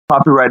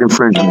Copyright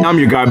infringement. I'm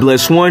your God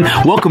Bless One.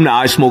 Welcome to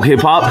I Smoke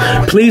Hip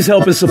Hop. Please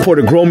help and support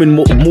a growing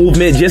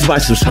movement just by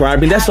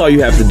subscribing. That's all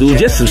you have to do.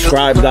 Just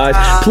subscribe, guys.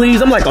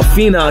 Please, I'm like a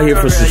fiend out here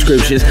for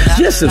subscriptions.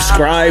 Just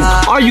subscribe.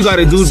 All you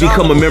gotta do is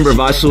become a member of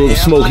I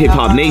Smoke Hip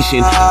Hop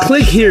Nation.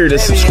 Click here the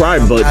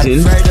subscribe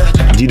button.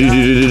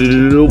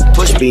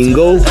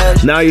 Bingo.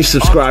 Now you're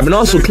subscribed. And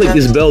also click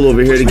this bell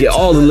over here to get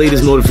all the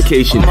latest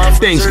notifications.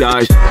 Thanks,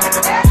 guys.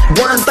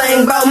 One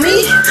thing about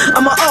me,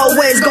 I'ma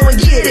always go and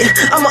get it.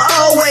 I'ma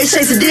always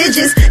chase the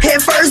digits.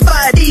 Head first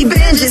by these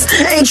binges.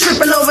 Ain't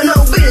tripping over no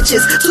bitches.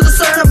 Too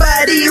concerned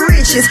about these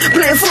riches.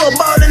 Playing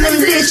football in them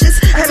ditches.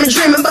 I've been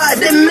dreaming about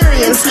them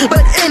millions,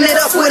 but ended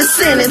up with a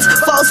sentence.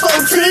 False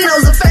 14, I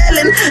was a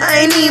felon. I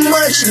ain't even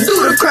much do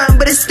the crime,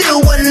 but it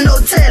still wasn't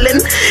no telling.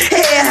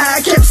 Head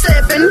high, kept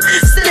stepping.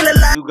 Still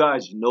alive. You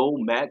guys know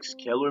Max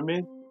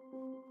Kellerman?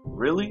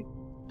 Really?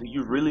 Do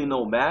you really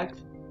know Max?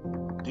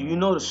 Do you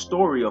know the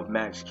story of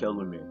Max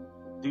Kellerman?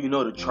 Do you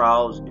know the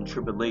trials and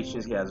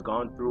tribulations he has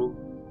gone through?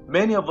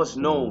 Many of us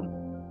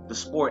know the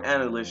sport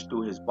analyst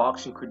through his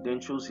boxing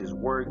credentials, his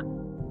work,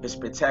 his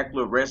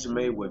spectacular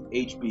resume with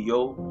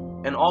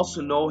HBO, and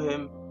also know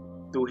him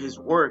through his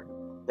work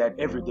that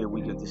every day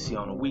we get to see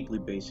on a weekly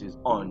basis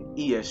on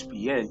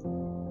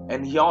ESPN.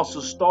 And he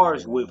also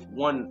stars with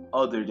one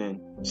other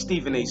than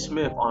Stephen A.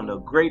 Smith on the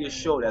greatest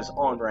show that's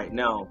on right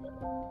now,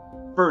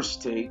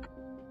 First Take.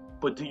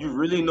 But do you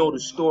really know the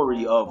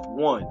story of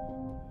one,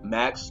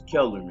 Max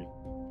Kellerman?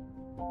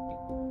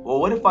 Well,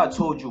 what if I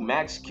told you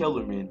Max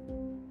Kellerman's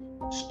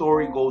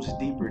story goes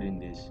deeper than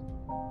this?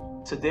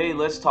 Today,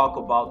 let's talk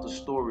about the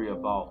story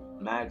about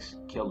Max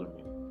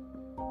Kellerman.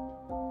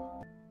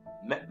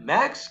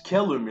 Max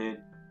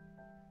Kellerman,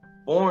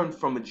 born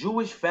from a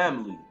Jewish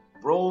family,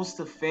 rose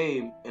to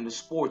fame in the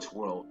sports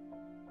world.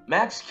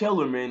 Max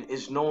Kellerman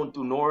is known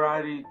through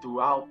notoriety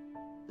throughout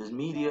the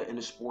media and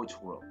the sports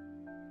world.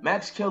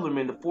 Max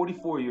Kellerman, the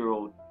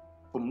 44-year-old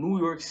from New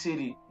York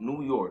City,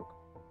 New York,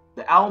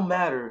 the alma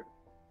mater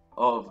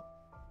of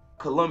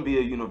Columbia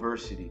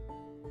University,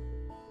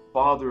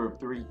 father of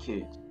 3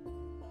 kids.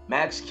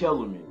 Max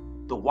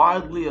Kellerman, the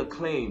widely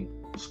acclaimed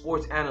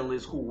sports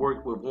analyst who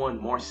worked with one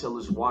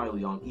Marcellus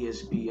Wiley on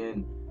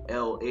ESPN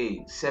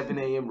LA, 7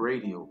 a.m.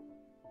 radio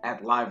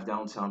at Live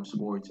Downtown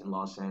Sports in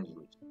Los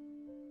Angeles.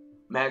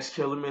 Max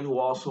Kellerman, who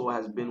also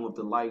has been with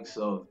the likes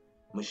of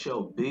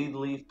Michelle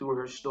Beadley through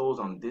her shows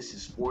on This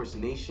Is Sports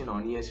Nation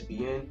on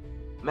ESPN.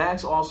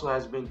 Max also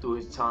has been through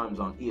his times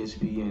on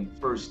ESPN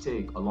First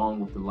Take, along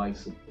with the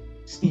likes of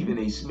Stephen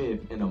A. Smith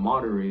and the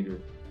moderator,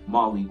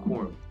 Molly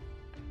Quirm.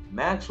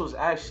 Max was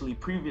actually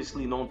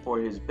previously known for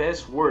his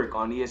best work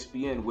on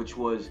ESPN, which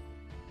was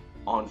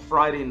on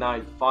Friday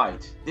Night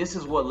Fights. This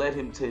is what led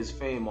him to his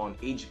fame on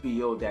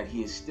HBO that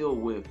he is still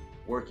with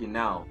working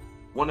now.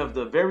 One of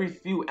the very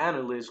few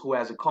analysts who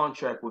has a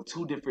contract with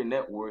 2 different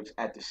networks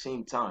at the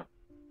same time.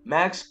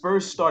 Max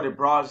first started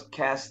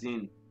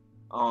broadcasting,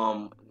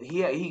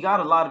 he got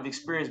a lot of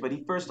experience, but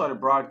he first started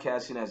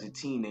broadcasting as a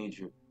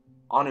teenager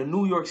on a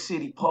New York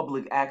City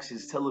public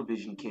access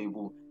television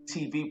cable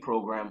TV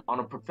program on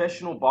a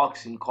professional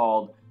boxing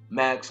called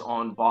Max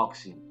on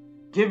Boxing.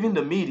 Given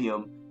the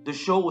medium, the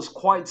show was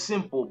quite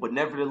simple, but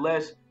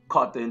nevertheless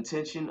caught the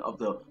attention of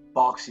the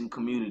boxing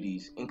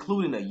communities,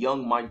 including a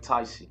young Mike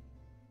Tyson.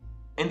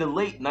 In the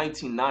late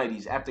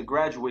 1990s, after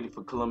graduating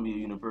from Columbia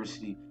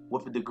University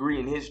with a degree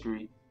in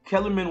history,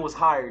 Kellerman was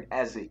hired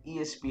as an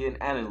ESPN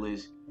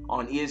analyst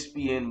on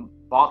ESPN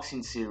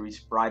boxing series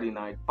Friday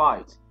Night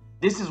Fights.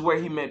 This is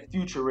where he met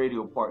future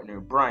radio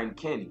partner Brian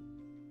Kenny.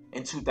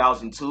 In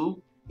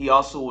 2002, he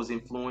also was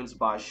influenced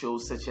by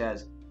shows such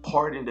as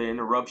Pardon the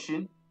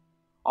Interruption,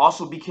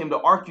 also became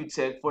the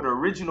architect for the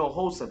original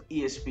host of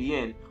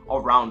ESPN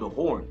Around the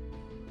Horn.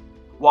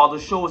 While the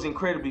show was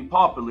incredibly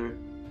popular,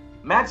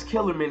 Max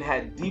Kellerman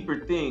had deeper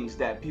things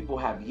that people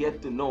have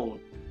yet to know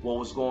what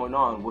was going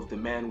on with the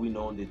man we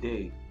know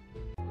today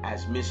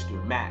as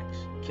Mr. Max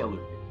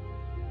Kellerman.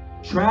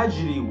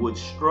 Tragedy would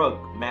struck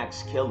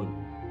Max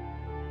Kellerman.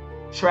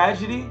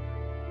 Tragedy,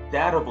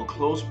 that of a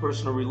close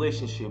personal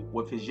relationship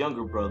with his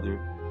younger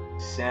brother,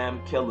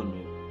 Sam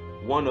Kellerman,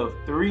 one of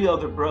 3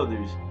 other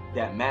brothers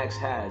that Max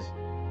has.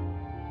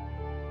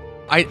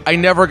 I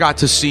never got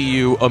to see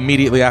you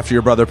immediately after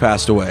your brother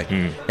passed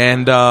away.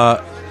 And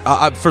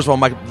first of all,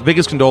 my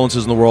biggest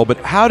condolences in the world, but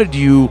how did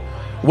you,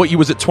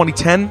 was it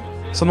 2010?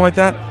 Something like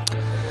that?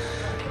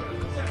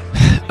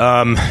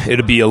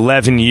 It'll be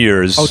 11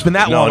 years. Oh, it's been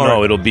that long?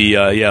 No, it'll be,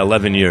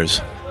 11 years.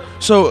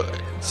 So,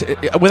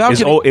 without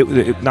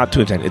not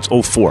 2010, it's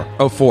 04.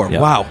 04, yeah.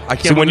 Wow. I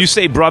can't. So when you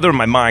say brother,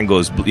 my mind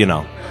goes,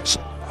 So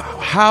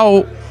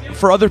how,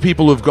 for other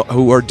people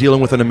who are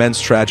dealing with an immense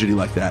tragedy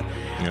like that,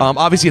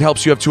 obviously it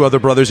helps you have 2 other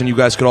brothers and you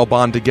guys could all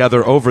bond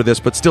together over this,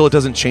 but still it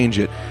doesn't change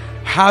it.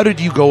 How did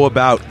you go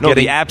about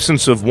the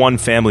absence of one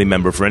family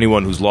member, for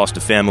anyone who's lost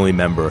a family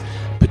member,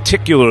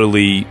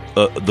 particularly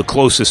the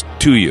closest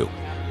to you.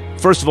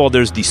 First of all,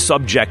 there's the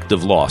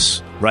subjective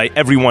loss, right?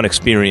 Everyone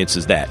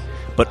experiences that.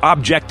 But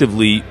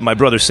objectively, my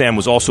brother Sam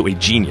was also a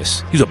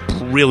genius. He's a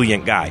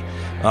brilliant guy.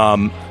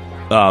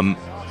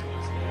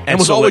 And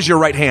was so always your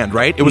right hand,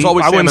 right? It was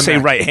always I Sam wouldn't and say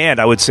Max. right hand.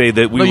 I would say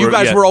that we No, were. you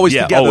guys were always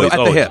together at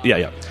the hip.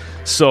 Yeah.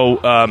 So,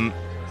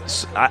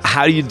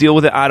 how do you deal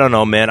with it? I don't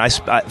know, man.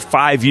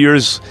 5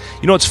 years.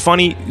 You know, it's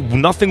funny.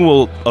 Nothing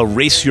will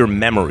erase your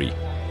memory.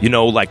 You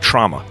know, like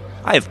trauma.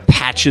 I have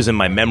patches in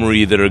my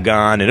memory that are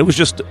gone, and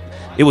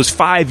it was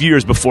 5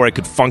 years before I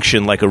could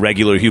function like a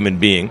regular human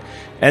being.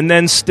 And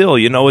then still,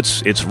 you know,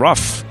 it's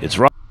rough. It's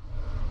rough.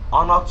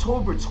 On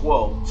October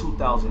 12,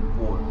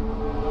 2004,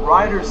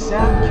 writer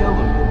Sam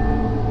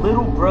Kellerman,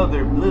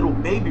 little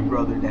baby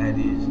brother that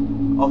is,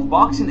 of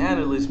boxing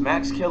analyst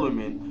Max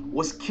Kellerman,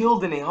 was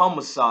killed in a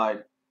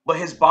homicide, but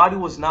his body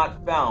was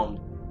not found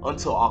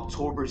until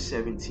October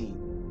 17.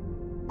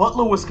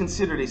 Butler was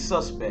considered a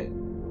suspect.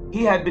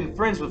 He had been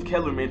friends with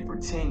Kellerman for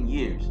 10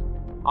 years.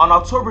 On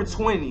October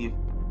 20th,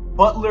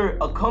 Butler,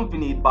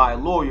 accompanied by a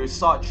lawyer,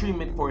 sought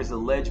treatment for his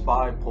alleged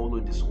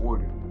bipolar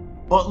disorder.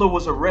 Butler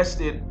was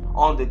arrested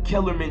on the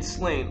Kellerman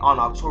slaying on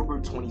October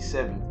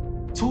 27th.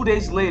 2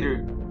 days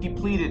later, he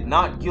pleaded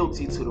not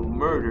guilty to the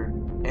murder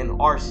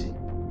and arson.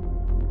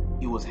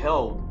 He was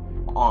held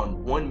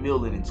on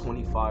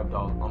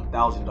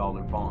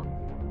 $1,025,000 bond.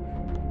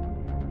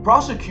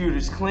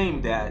 Prosecutors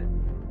claimed that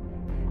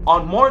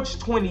on March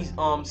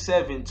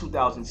 27,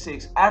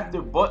 2006,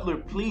 after Butler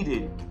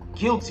pleaded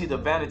guilty to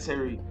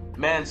voluntary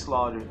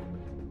manslaughter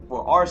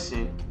for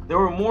arson, there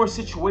were more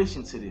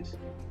situations to this.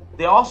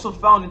 They also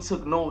found and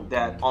took note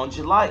that on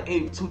July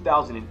 8,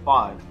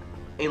 2005,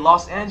 a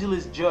Los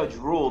Angeles judge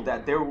ruled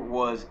that there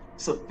was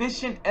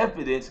sufficient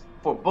evidence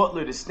for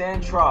Butler to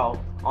stand trial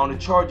on the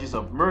charges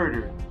of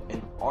murder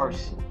and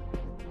arson.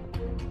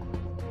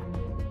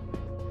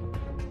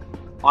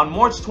 On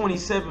March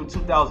 27,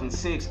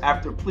 2006,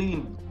 after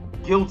pleading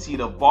guilty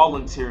to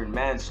voluntary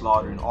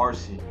manslaughter and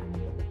arson,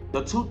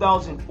 the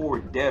 2004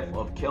 death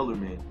of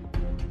Kellerman.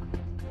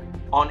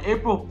 On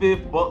April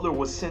 5th, Butler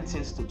was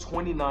sentenced to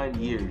 29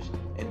 years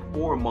and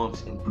 4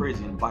 months in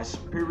prison by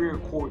Superior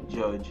Court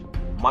Judge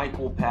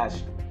Michael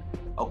Pastor.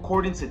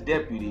 According to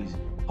deputies,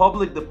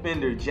 public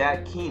defender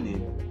Jack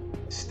Keenan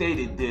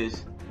stated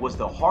this was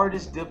the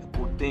hardest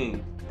difficult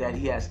thing that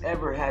he has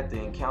ever had to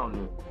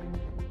encounter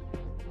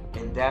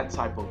in that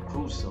type of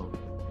gruesome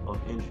of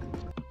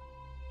injuries.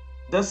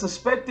 The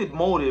suspected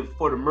motive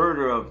for the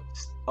murder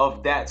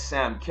of that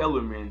Sam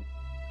Kellerman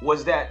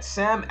was that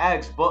Sam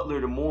asked Butler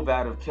to move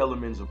out of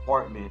Kellerman's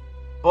apartment.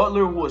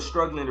 Butler, who was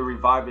struggling to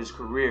revive his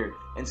career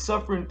and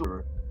suffering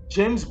through,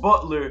 James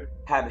Butler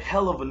had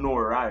hell of a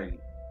notoriety.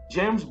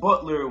 James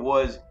Butler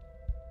was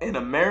an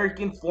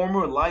American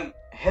former light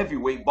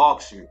heavyweight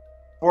boxer,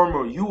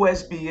 former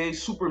USBA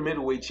super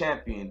middleweight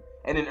champion,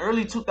 and in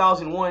early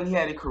 2001 he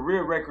had a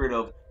career record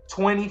of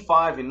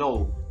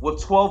 25-0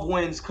 with 12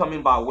 wins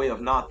coming by way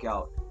of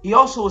knockout. He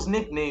also was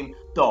nicknamed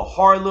the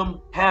Harlem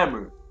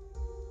Hammer.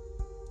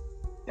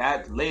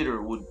 That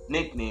later would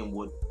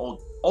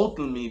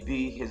ultimately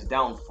be his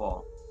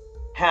downfall.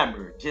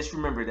 Hammer, just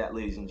remember that,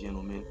 ladies and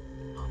gentlemen.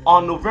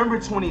 On November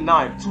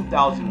 29,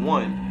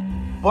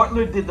 2001,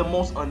 Butler did the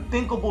most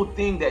unthinkable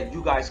thing that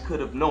you guys could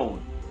have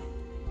known.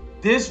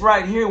 This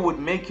right here would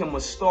make him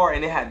a star,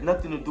 and it had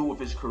nothing to do with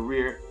his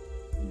career,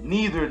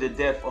 neither the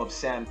death of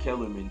Sam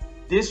Kellerman.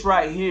 This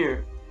right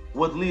here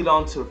would lead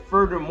on to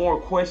furthermore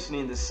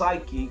questioning the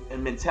psyche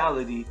and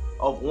mentality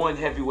of one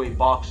heavyweight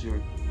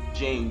boxer,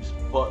 James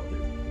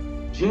Butler.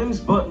 James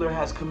Butler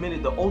has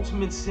committed the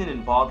ultimate sin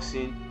in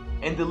boxing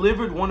and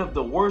delivered one of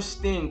the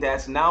worst things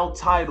that's now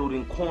titled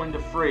and coined the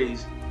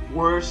phrase,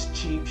 worst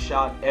cheap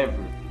shot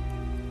ever.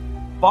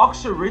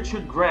 Boxer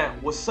Richard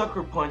Grant was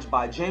sucker punched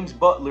by James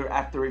Butler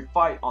after a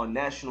fight on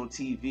national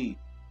TV.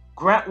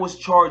 Grant was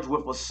charged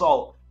with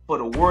assault for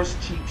the worst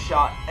cheap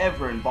shot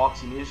ever in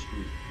boxing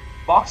history.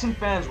 Boxing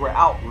fans were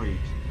outraged.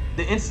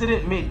 The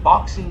incident made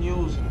boxing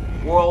news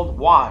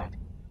worldwide.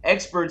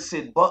 Experts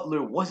said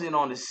Butler wasn't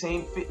on the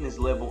same fitness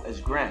level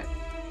as Grant.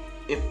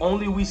 If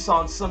only we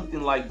saw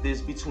something like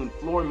this between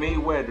Floyd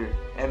Mayweather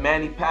and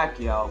Manny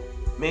Pacquiao,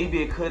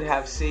 maybe it could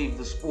have saved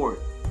the sport,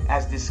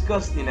 as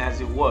disgusting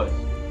as it was.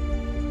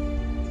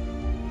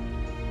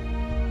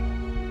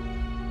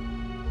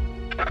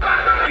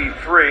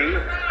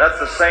 That's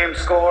the same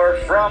score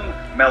from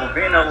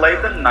Melvina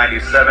Lathan,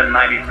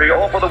 97-93.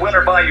 All for the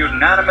winner by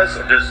unanimous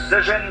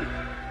decision,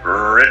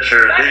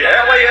 Richard the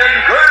Alien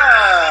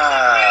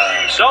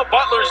Grant. So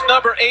Butler's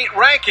number 8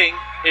 ranking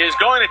is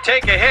going to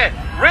take a hit.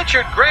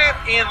 Richard Grant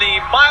in the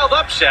mild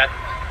upset,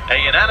 a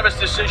unanimous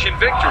decision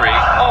victory.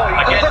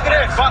 Against look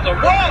at this. Butler.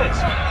 Whoa!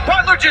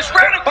 Butler just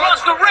ran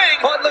across the ring.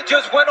 Butler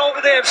just went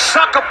over there and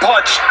sucker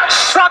punched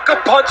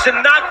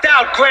and knocked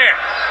out Grant.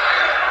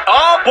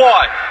 Oh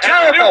boy!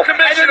 Terrible. And the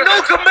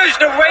new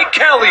commissioner, Ray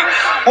Kelly,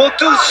 will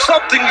do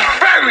something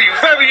very,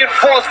 very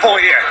enforceful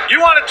here.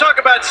 You want to talk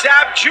about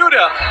Zab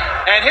Judah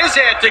and his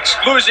antics,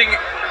 losing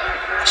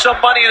some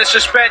money in a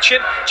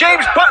suspension?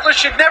 James Butler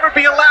should never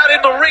be allowed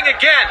in the ring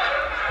again.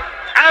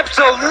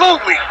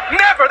 Absolutely.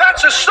 Never.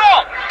 That's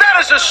assault. That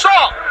is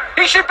assault.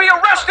 He should be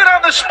arrested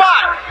on the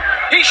spot.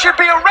 He should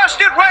be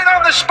arrested right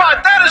on the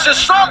spot. That is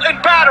assault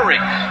and battery.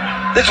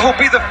 This will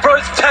be the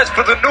first test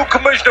for the new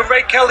commissioner,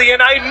 Ray Kelly,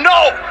 and I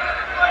know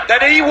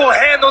that he will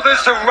handle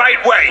this the right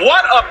way.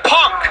 What a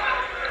punk!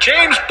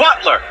 James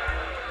Butler.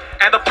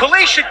 And the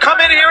police should come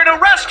in here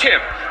and arrest him.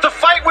 The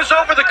fight was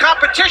over, the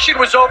competition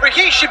was over,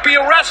 he should be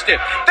arrested.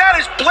 That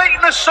is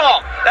blatant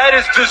assault. That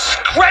is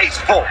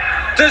disgraceful.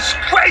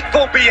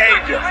 Disgraceful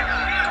behavior.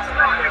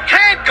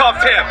 Handcuff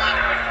him.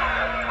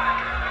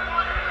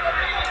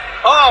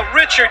 Oh,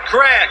 Richard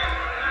Grant.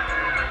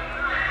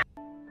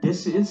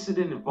 This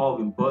incident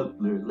involving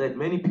Butler led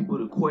many people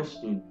to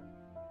question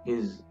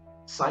his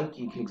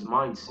psychic, his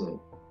mindset.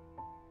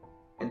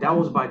 And that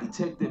was by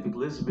Detective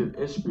Elizabeth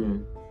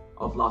Espion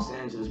of Los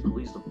Angeles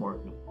Police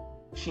Department.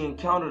 She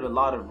encountered a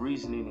lot of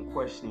reasoning and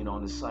questioning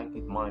on the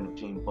psychic mind of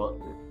James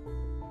Butler.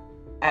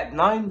 At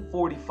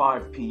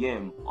 9:45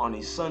 p.m. on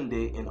a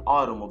Sunday in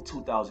autumn of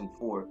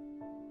 2004,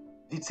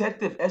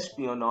 Detective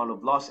Espion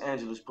of Los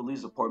Angeles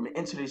Police Department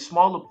entered a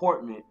small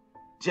apartment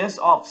just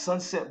off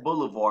Sunset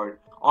Boulevard.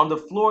 On the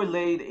floor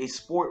laid a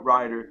sport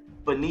rider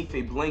beneath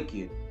a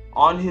blanket.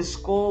 On his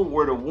skull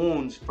were the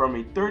wounds from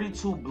a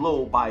 .32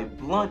 blow by a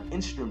blunt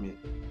instrument.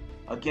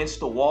 Against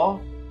the wall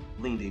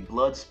leaned a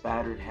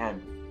blood-spattered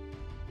hammer.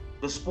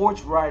 The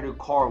sports rider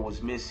car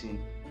was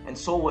missing, and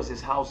so was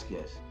his house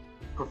guest,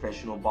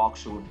 professional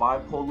boxer with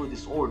bipolar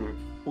disorder,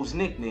 whose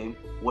nickname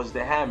was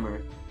the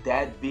Hammer,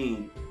 that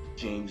being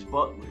James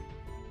Butler.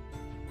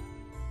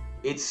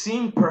 It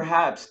seemed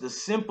perhaps the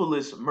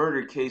simplest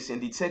murder case in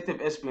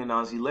Detective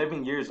Espion's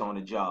 11 years on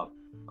the job,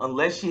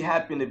 unless she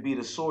happened to be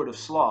the sort of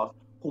sloth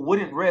who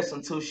wouldn't rest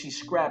until she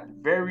scrapped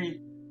very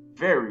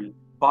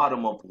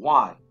bottom of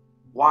why.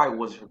 Why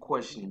was her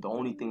questioning the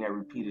only thing that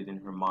repeated in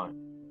her mind.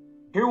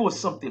 Here was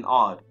something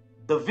odd.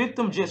 The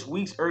victim just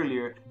weeks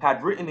earlier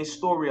had written a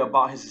story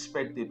about his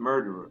suspected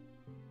murderer.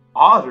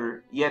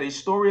 Odder, yet a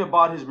story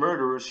about his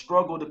murderer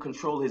struggled to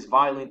control his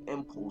violent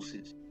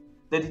impulses.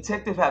 The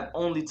detective had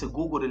only to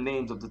Google the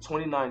names of the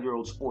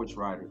 29-year-old sports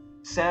writer,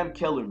 Sam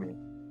Kellerman,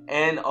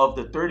 and of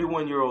the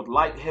 31-year-old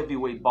light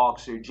heavyweight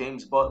boxer,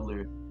 James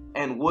Butler,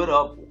 and would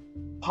have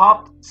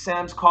popped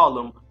Sam's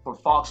column for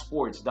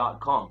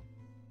FoxSports.com.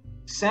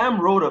 Sam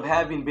wrote of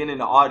having been in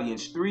the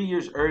audience 3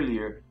 years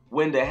earlier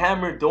when the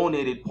Hammer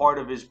donated part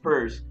of his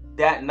purse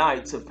that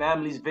night to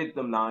families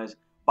victimized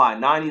by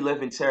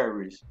 9/11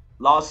 terrorists,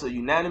 lost a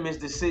unanimous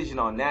decision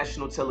on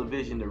national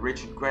television to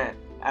Richard Grant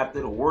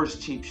after the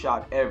worst cheap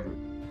shot ever.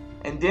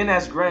 And then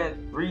as Grant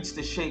reached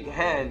to shake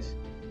hands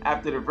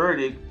after the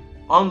verdict,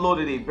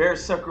 unloaded a bare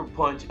sucker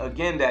punch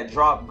again that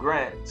dropped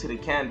Grant to the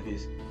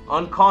canvas,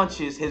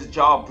 unconscious, his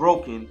jaw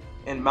broken,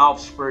 and mouth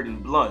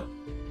spurting blood.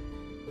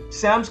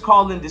 Sam's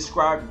calling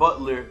described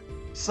Butler's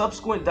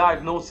subsequent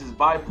diagnosis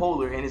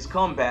bipolar and his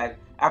comeback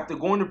after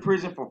going to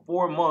prison for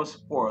 4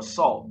 months for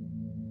assault.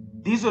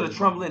 These are the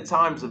troubling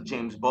times of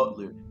James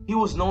Butler. He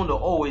was known to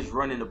always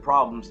run into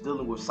problems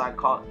dealing with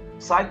psychos,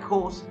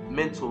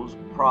 mentals,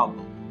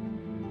 problems.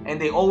 And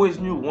they always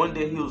knew one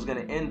day he was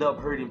going to end up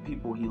hurting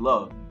people he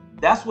loved.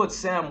 That's what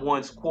Sam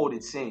once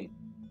quoted saying.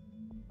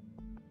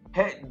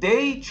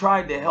 They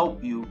tried to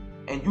help you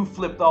and you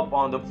flipped up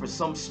on them for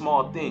some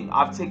small thing.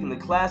 I've taken the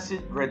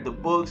classes, read the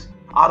books,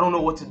 I don't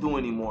know what to do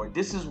anymore.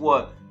 This is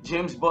what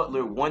James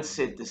Butler once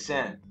said to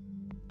Sam.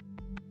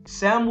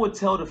 Sam would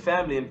tell the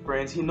family and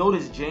friends he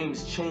noticed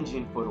James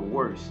changing for the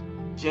worse.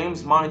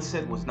 James'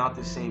 mindset was not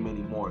the same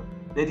anymore.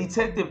 The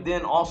detective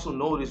then also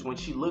noticed when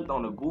she looked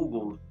on the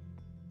Google,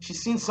 she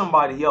seen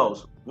somebody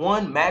else,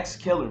 one Max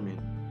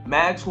Kellerman.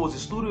 Max was a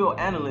studio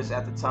analyst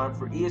at the time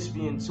for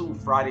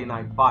ESPN2 Friday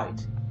Night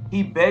Fights.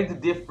 He begged to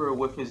differ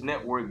with his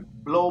network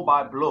blow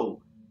by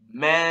blow.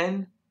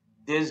 Man,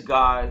 this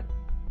guy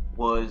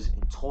was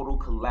in total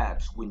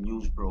collapse when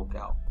news broke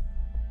out.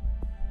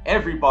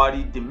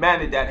 Everybody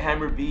demanded that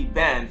Hammer be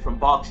banned from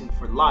boxing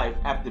for life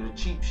after the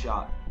cheap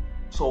shot.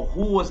 So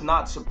who was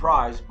not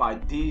surprised by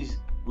these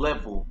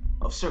level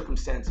of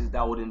circumstances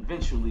that would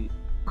eventually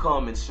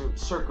come and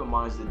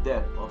circumvent the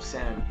death of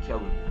Sam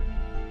Kellerman?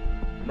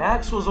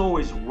 Max was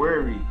always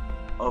wary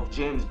of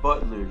James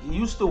Butler. He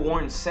used to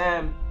warn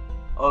Sam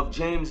of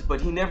James, but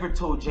he never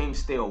told James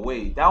stay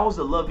away. That was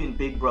the loving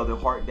big brother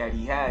heart that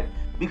he had,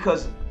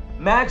 because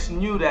Max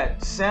knew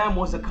that Sam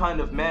was the kind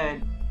of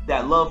man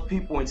that loved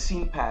people and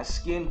seen past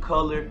skin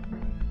color,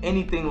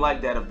 anything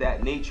like that of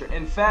that nature.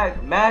 In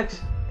fact,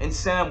 Max and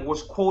Sam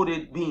was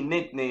quoted being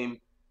nicknamed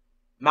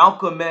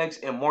Malcolm X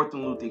and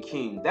Martin Luther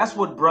King. That's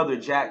what Brother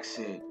Jack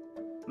said.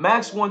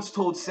 Max once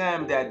told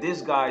Sam that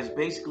this guy is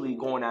basically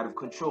going out of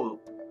control,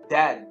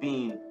 that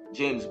being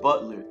James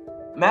Butler.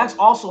 Max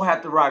also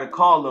had to write a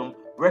column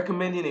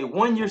recommending a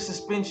 1-year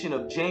suspension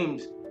of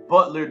James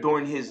Butler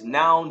during his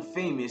now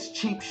famous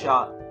cheap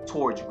shot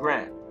towards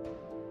Grant.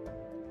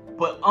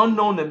 But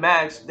unknown to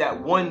Max that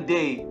one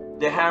day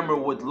the Hammer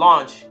would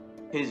launch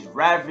his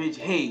ravaged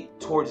hate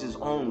towards his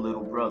own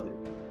little brother.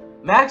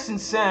 Max and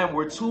Sam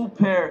were two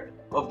pair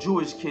of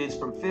Jewish kids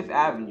from 5th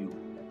Avenue.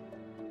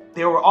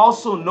 They were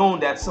also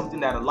known as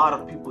something that a lot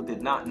of people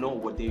did not know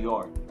what they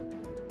are,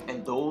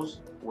 and those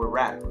were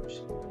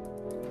rappers.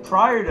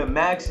 Prior to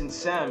Max and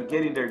Sam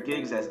getting their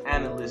gigs as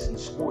analysts in the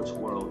sports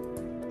world,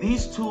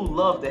 These two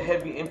loved the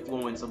heavy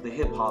influence of the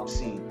hip-hop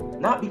scene,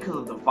 not because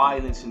of the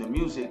violence in the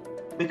music,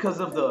 because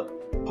of the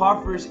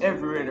impoverished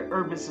everywhere in the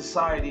urban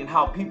society and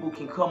how people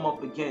can come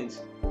up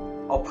against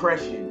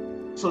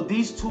oppression. So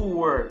these two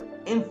were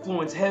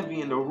influenced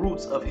heavy in the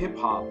roots of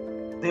hip-hop.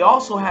 They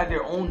also had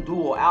their own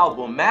duo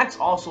album. Max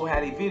also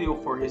had a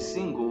video for his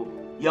single,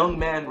 Young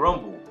Man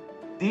Rumble.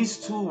 These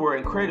two were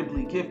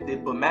incredibly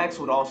gifted, but Max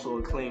would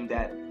also claim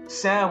that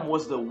Sam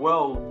was the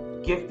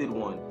well-gifted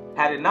one.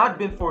 Had it not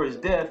been for his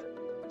death,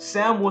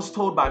 Sam was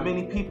told by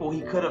many people he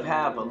could have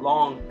had a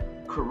long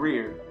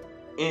career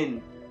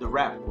in the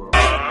rap world.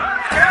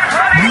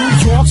 New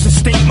York's a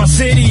state, my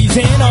city's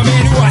in. A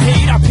man who I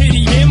hate, I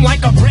pity him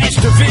like a Branch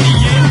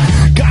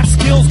Davidian. Got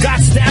skills, got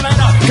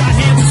stamina, got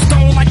hands of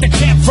stone like the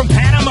champ from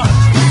Panama.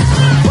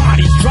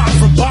 Bodies drop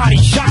for body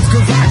shots,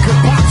 cause I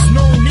could box.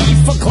 No need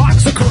for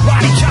clocks or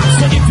karate chops.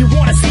 So if you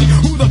wanna see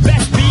who the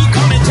best be,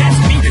 come and test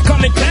me,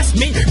 come and test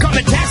me, come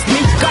and test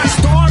me. Gotta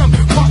start 'em,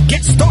 fuck,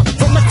 get stuck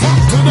from the crop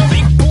to the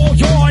big bull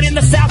yard in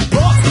the South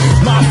Bronx.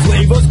 My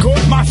flavor's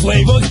good, my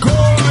flavor's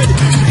good.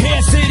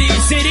 Here,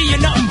 city,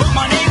 you're nothing but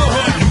my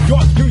neighborhood.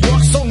 New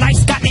York, so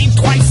nice, got named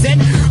twice,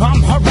 and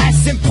I'm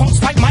harassing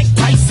punks like Mike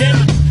Tyson.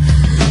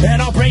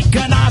 And I'll break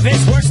a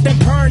novice worse than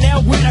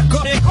Purnell with a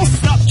good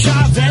snuff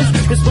Chavez.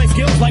 Display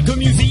skills like a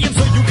museum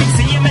so you can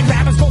see him and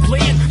grab us both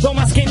fleeing. Though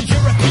my skin is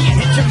European,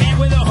 hit your man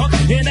with a hook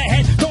in the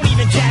head, don't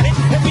even jab it.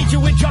 And beat you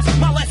with just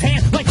my left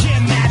hand like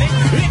Jim Abbott.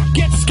 It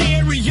gets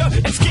scarier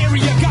and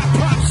scarier, got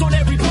props on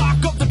every block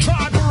of the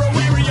Triborough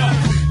area.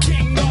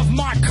 King of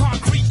my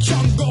concrete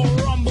jungle,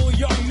 rumble,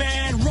 young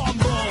man,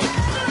 rumble.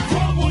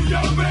 Rumble,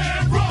 young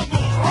man,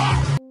 rumble, rock.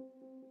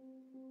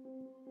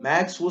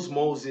 Max was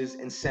Moses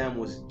and Sam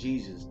was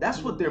Jesus.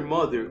 That's what their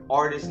mother,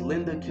 artist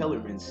Linda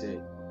Kellerman,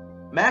 said.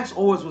 Max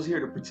always was here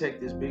to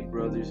protect his big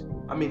brothers,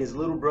 his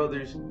little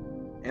brothers,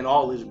 and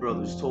all his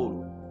brothers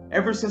total.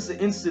 Ever since the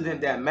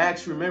incident that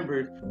Max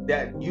remembered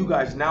that you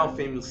guys now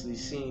famously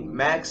seen,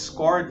 Max's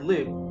scarred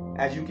lip,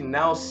 as you can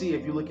now see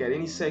if you look at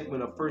any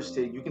segment of First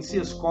Take, you can see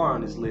a scar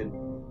on his lip.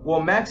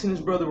 While Max and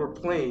his brother were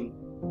playing,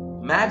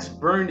 Max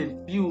burned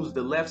and fused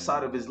the left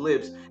side of his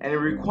lips, and it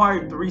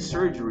required 3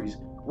 surgeries.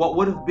 What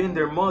would have been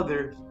their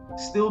mother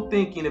still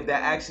thinking if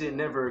that accident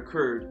never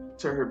occurred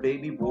to her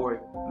baby boy,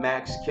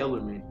 Max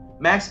Kellerman.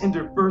 Max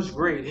entered 1st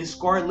grade. His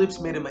scarred lips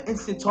made him an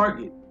instant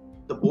target.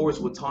 The boys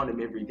would taunt him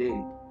every day.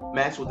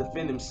 Max would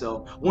defend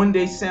himself. One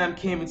day, Sam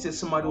came and said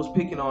somebody was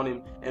picking on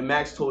him, and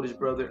Max told his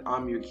brother,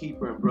 "I'm your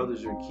keeper, and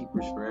brothers are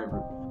keepers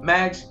forever."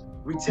 Max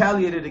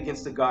retaliated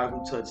against the guy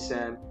who touched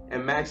Sam,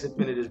 and Max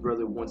defended his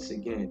brother once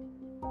again.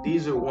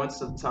 These are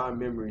once-of-a-time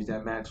memories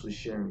that Max was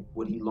sharing,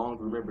 what he long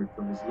remembered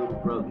from his little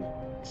brother,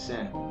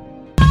 Sam.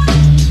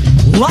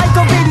 Like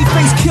a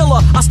baby-faced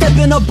killer, I step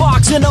in a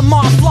box in a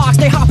mob blocks.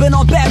 They hopping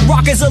on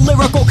bedrock as a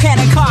lyrical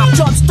cannon cop.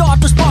 Jump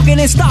start to sparking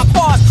and stop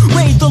bars.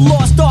 Raid the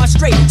law, start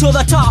straight to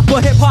the top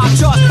of hip-hop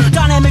charts.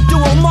 Dynamic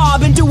duo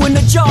mob and doing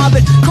the job.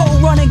 And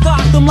co-running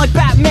Gotham like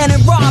Batman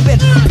and Robin.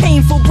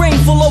 Painful,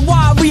 brainful of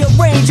wild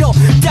rearrange. Yo,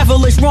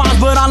 devilish rhymes,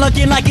 but I'm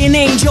looking like an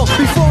angel.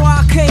 Before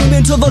I came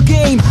into the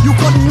game, you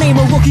couldn't name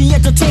a rookie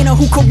entertainer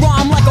who could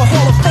rhyme like a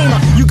Hall of Famer.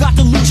 You got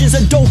delusions,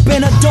 a dope,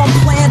 and a dumb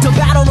plan to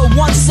battle the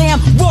one Sam.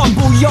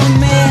 Rumble, young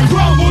man.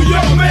 Rumble,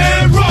 young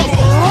man,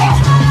 rumble.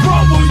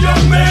 Rumble,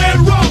 young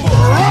man, rumble.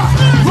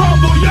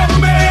 Rumble,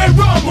 young man,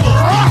 rumble.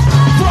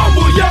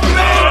 Rumble, young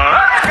man.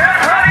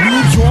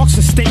 New York's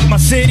a state, my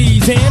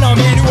city's in. A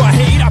man who I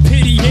hate, I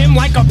pity him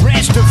like a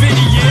Branch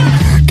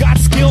Davidian. Got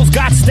skills,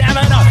 got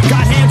stamina,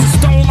 got hands of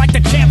stone like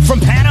the champ from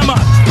Panama.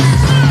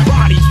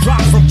 Bodies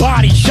drop for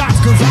body shots,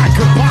 cause I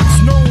could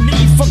box. No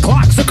need for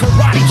clocks or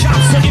karate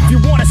chops. So if you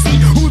wanna see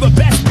who the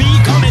best be,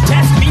 come and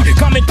test me,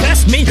 come and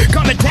test me,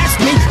 come and test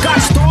me.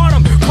 Gotta start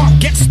 'em, clock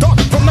get stuck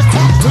from the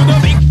crop to the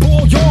big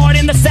bull yard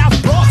in the South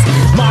Bronx.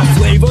 My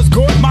flavor's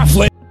good, my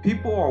flavor.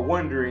 People are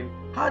wondering,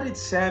 how did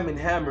Sam and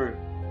Hammer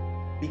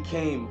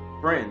became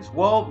friends?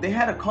 Well, they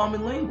had a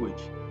common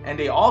language, and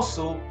they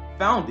also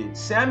found it.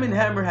 Sam and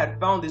Hammer had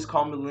found this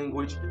common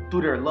language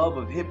through their love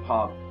of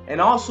hip-hop,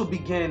 and also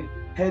began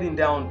heading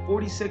down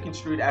 42nd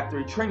Street after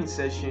a training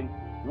session,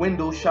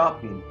 window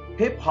shopping,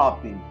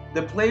 hip-hopping,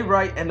 the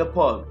playwright, and the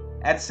pug.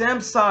 At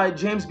Sam's side,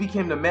 James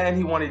became the man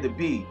he wanted to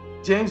be.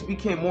 James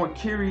became more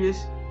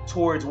curious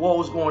towards what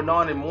was going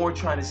on and more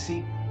trying to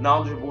seek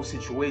knowledgeable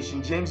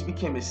situation. James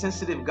became a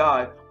sensitive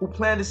guy who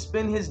planned to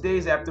spend his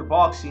days after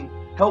boxing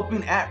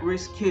helping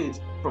at-risk kids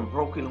from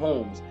broken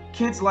homes.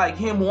 Kids like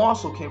him who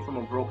also came from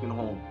a broken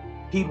home.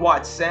 He'd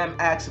watch Sam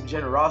acts of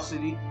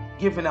generosity,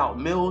 giving out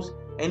meals,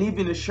 and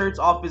even the shirts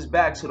off his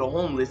back to the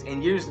homeless,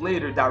 and years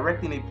later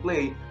directing a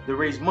play to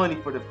raise money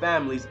for the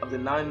families of the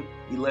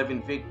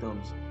 9/11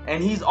 victims.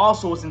 And he's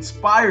also was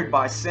inspired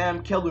by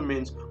Sam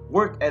Kellerman's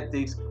work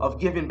ethics of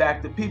giving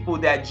back to people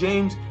that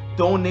James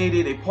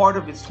donated a part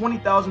of his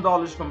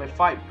 $20,000 from a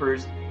fight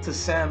purse to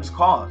Sam's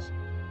cause.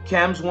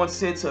 Cams once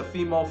said to a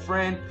female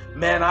friend,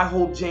 "Man, I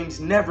hope James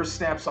never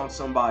snaps on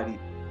somebody."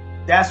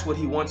 That's what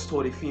he once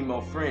told a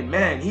female friend.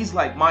 "Man, he's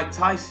like Mike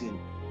Tyson.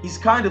 He's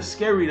kind of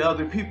scary to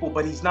other people,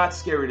 but he's not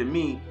scary to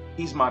me.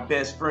 He's my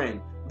best friend."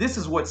 This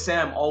is what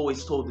Sam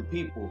always told the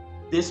people.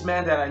 This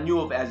man that I knew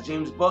of as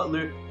James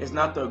Butler is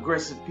not the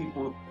aggressive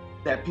people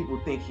that people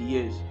think he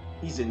is.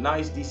 He's a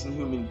nice, decent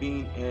human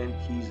being, and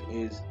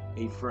he is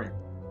a friend.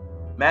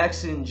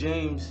 Max and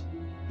James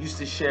used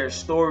to share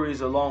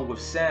stories along with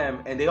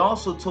Sam, and they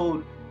also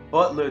told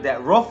Butler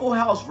that Ruffle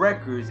House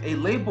Records, a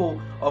label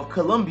of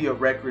Columbia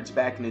Records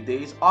back in the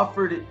days,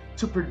 offered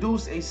to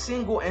produce a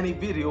single and a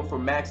video for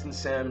Max and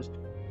Sam's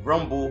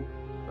Rumble,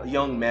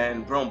 Young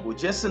Man Rumble,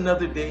 just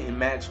another day in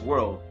Max's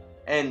world.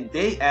 And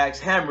they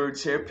asked Hammer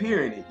to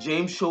appear in it.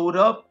 James showed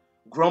up,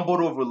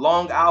 grumbled over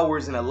long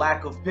hours and a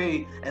lack of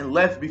pay, and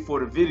left before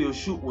the video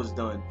shoot was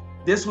done.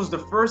 This was the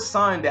first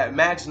sign that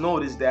Max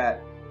noticed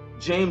that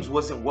James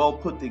wasn't well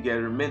put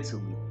together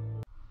mentally.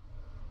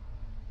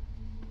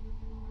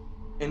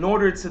 In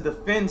order to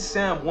defend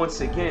Sam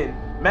once again,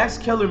 Max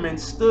Kellerman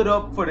stood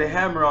up for the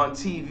Hammer on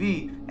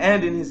TV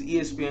and in his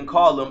ESPN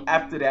column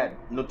after that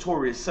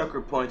notorious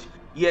sucker punch,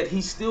 yet he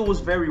still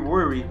was very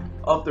worried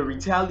of the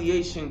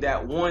retaliation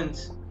that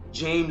once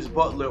James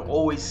Butler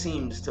always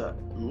seems to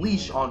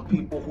leash on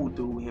people who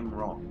do him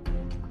wrong.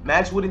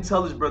 Max wouldn't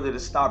tell his brother to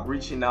stop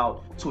reaching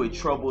out to a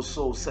troubled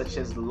soul such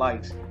as the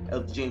likes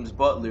of James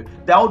Butler.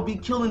 That would be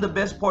killing the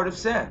best part of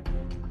Sam.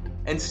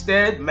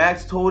 Instead,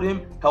 Max told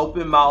him, help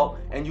him out,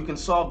 and you can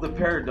solve the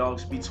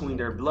paradox between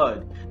their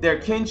blood. Their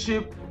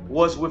kinship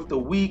was with the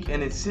weak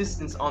and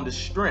insistence on the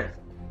strength.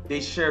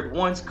 They shared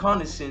one's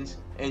connaissance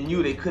and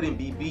knew they couldn't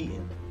be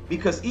beaten,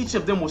 because each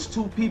of them was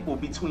two people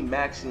between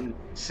Max and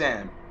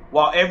Sam,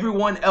 while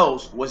everyone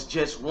else was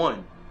just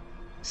one.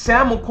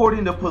 Sam,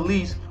 according to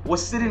police,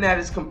 was sitting at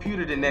his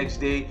computer the next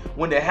day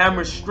when the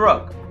Hammer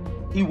struck.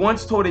 He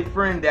once told a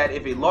friend that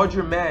if a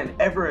larger man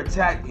ever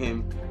attacked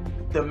him,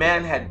 the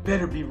man had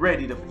better be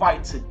ready to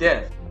fight to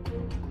death.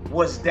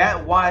 Was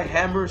that why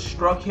Hammer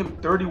struck him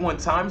 31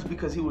 times?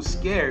 Because he was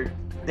scared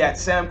that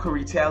Sam could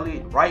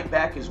retaliate right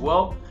back as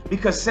well?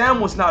 Because Sam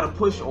was not a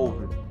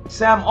pushover.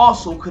 Sam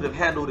also could have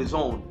handled his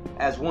own,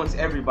 as once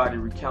everybody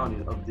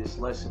recounted of this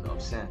lesson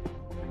of Sam.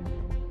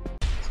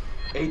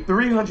 A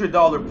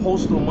 $300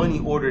 postal money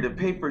order to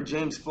pay for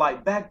James'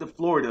 flight back to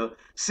Florida,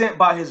 sent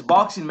by his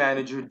boxing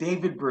manager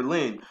David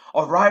Berlin,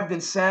 arrived in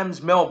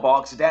Sam's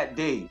mailbox that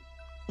day.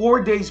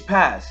 4 days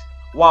passed,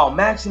 while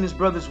Max and his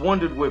brothers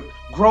wondered with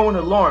growing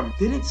alarm,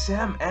 didn't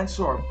Sam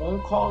answer our phone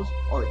calls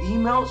or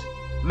emails?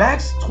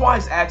 Max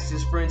twice asked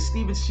his friend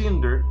Steven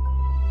Schindler,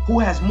 who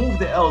has moved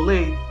to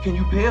LA, can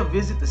you pay a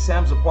visit to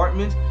Sam's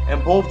apartment?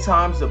 And both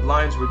times the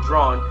blinds were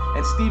drawn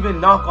and Steven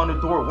knocked on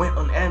the door went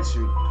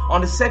unanswered.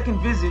 On the second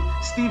visit,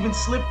 Steven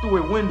slipped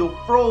through a window,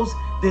 froze,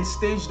 then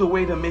staged a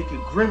way to make a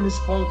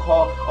grimmest phone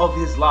call of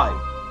his life.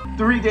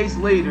 3 days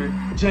later,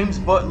 James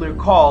Butler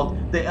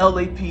called the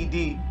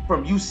LAPD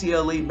from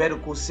UCLA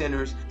Medical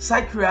Center's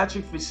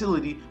psychiatric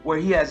facility where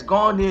he has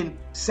gone in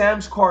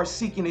Sam's car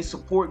seeking a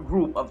support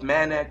group of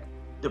manic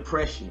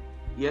depression.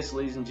 Yes,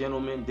 ladies and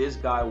gentlemen, this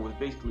guy was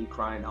basically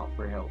crying out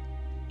for help.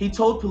 He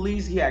told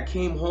police he had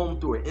came home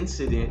through an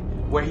incident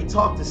where he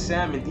talked to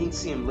Sam and didn't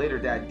see him later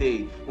that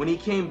day. When he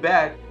came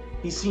back,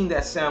 he seen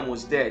that Sam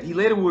was dead. He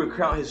later would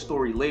recount his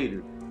story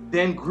later.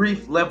 Then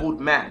grief leveled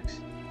Max.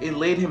 It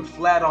laid him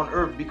flat on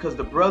earth because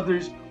the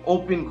brothers'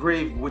 open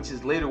grave, which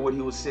is later what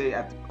he would say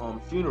at the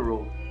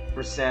funeral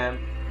for Sam,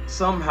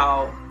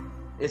 somehow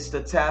it's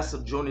the task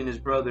of joining his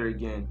brother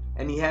again,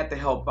 and he had to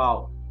help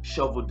out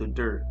shovel the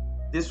dirt.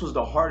 This was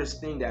the hardest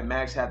thing that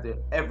Max had to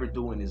ever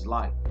do in his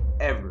life,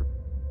 ever.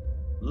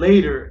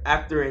 Later,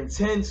 after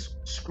intense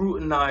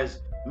scrutinized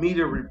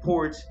media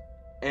reports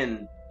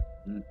and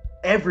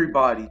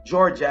everybody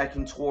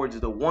jaw-jacking towards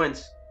the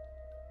once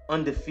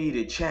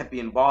undefeated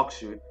champion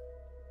boxer,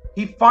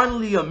 he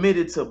finally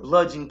admitted to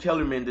bludgeoning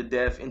Kellerman to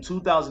death in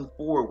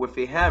 2004 with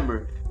a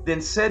hammer,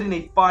 then setting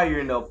a fire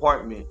in the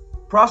apartment.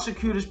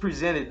 Prosecutors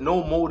presented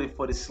no motive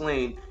for the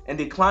slaying and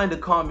declined to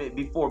comment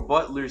before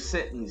Butler's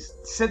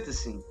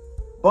sentencing.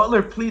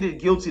 Butler pleaded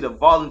guilty to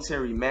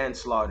voluntary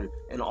manslaughter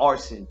and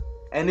arson,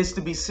 and is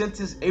to be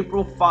sentenced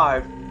April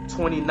 5,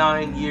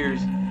 29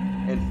 years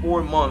and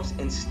 4 months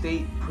in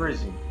state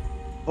prison.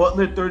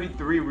 Butler,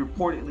 33,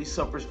 reportedly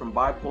suffers from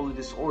bipolar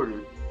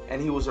disorder,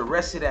 and he was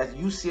arrested at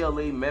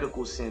UCLA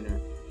Medical Center,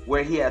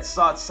 where he had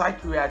sought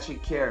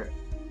psychiatric care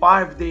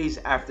 5 days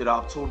after the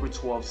October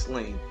 12th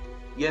slaying.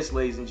 Yes,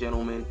 ladies and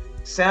gentlemen,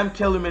 Sam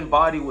Kellerman's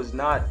body was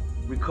not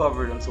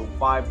recovered until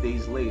 5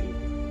 days later.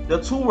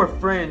 The two were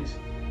friends.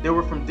 They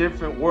were from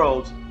different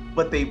worlds,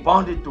 but they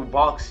bonded through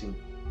boxing.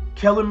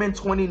 Kellerman,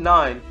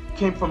 29,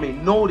 came from a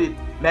noted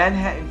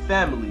Manhattan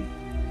family.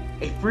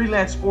 A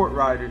freelance sport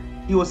writer,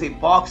 he was a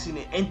boxing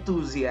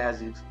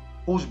enthusiast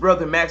whose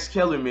brother Max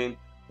Kellerman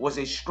was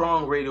a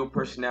strong radio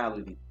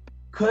personality.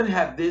 Could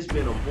have this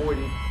been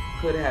avoided?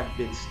 Could have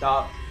been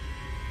stopped?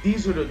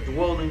 These are the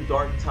dwelling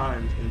dark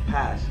times and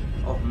past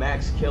of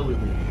Max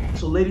Kellerman.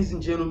 So ladies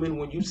and gentlemen,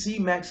 when you see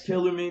Max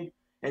Kellerman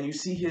and you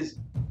see his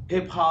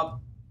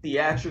hip-hop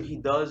theatric he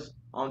does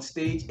on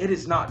stage, it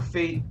is not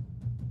fake,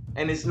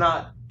 and it's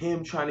not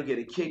him trying to get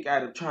a kick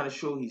out of trying to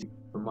show he's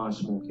from my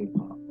smoke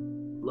hip-hop.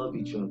 Love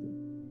each other.